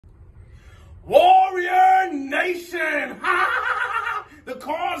Warrior Nation! The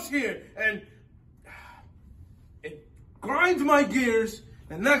cause here, and it grinds my gears.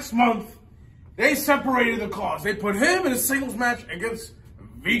 And next month, they separated the cause. They put him in a singles match against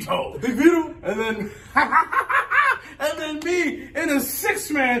Vito. Big Vito. And then, and then me in a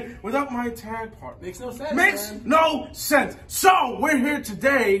 6-man without my tag partner. Makes no sense. Makes no sense. So we're here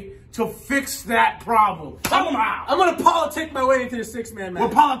today to fix that problem. Somehow. I'm gonna politic my way into the 6-man match. We're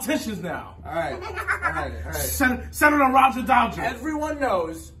politicians now. All right. Senator Roger W.O.W. Everyone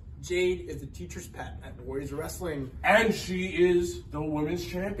knows Jade is the teacher's pet at Warriors Wrestling. And she is the women's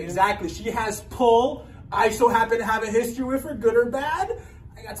champion. Exactly. She has pull. I so happen to have a history with her, good or bad.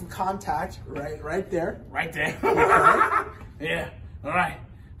 I got some contact right there. Right there. Okay. Yeah. All right.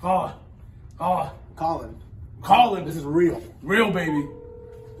 Calling. This is real. Real, baby.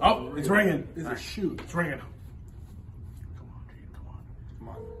 Oh, it's ringing. It's a shoot. It's ringing. Come on, Jade. Come on,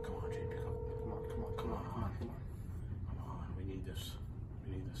 Jade. Come on. We need this.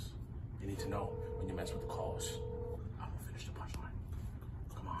 You need to know when you mess with the cause. I'm gonna finish the punchline.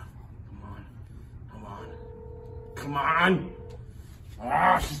 Come on.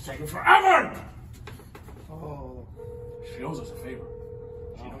 Ah, she's taking forever. Oh. She owes us a favor.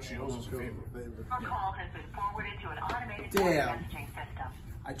 She owes us a favor. Our call has been forwarded to an automated messaging system.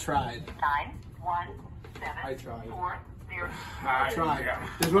 I tried. 91740. I tried.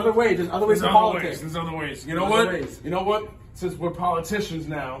 There's other ways. There's other ways to politics. There's other ways. You know what? Since we're politicians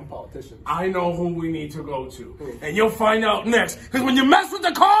now, I know who we need to go to. Who? And you'll find out next. Because when you mess with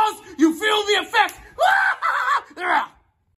the cause, you feel the effects.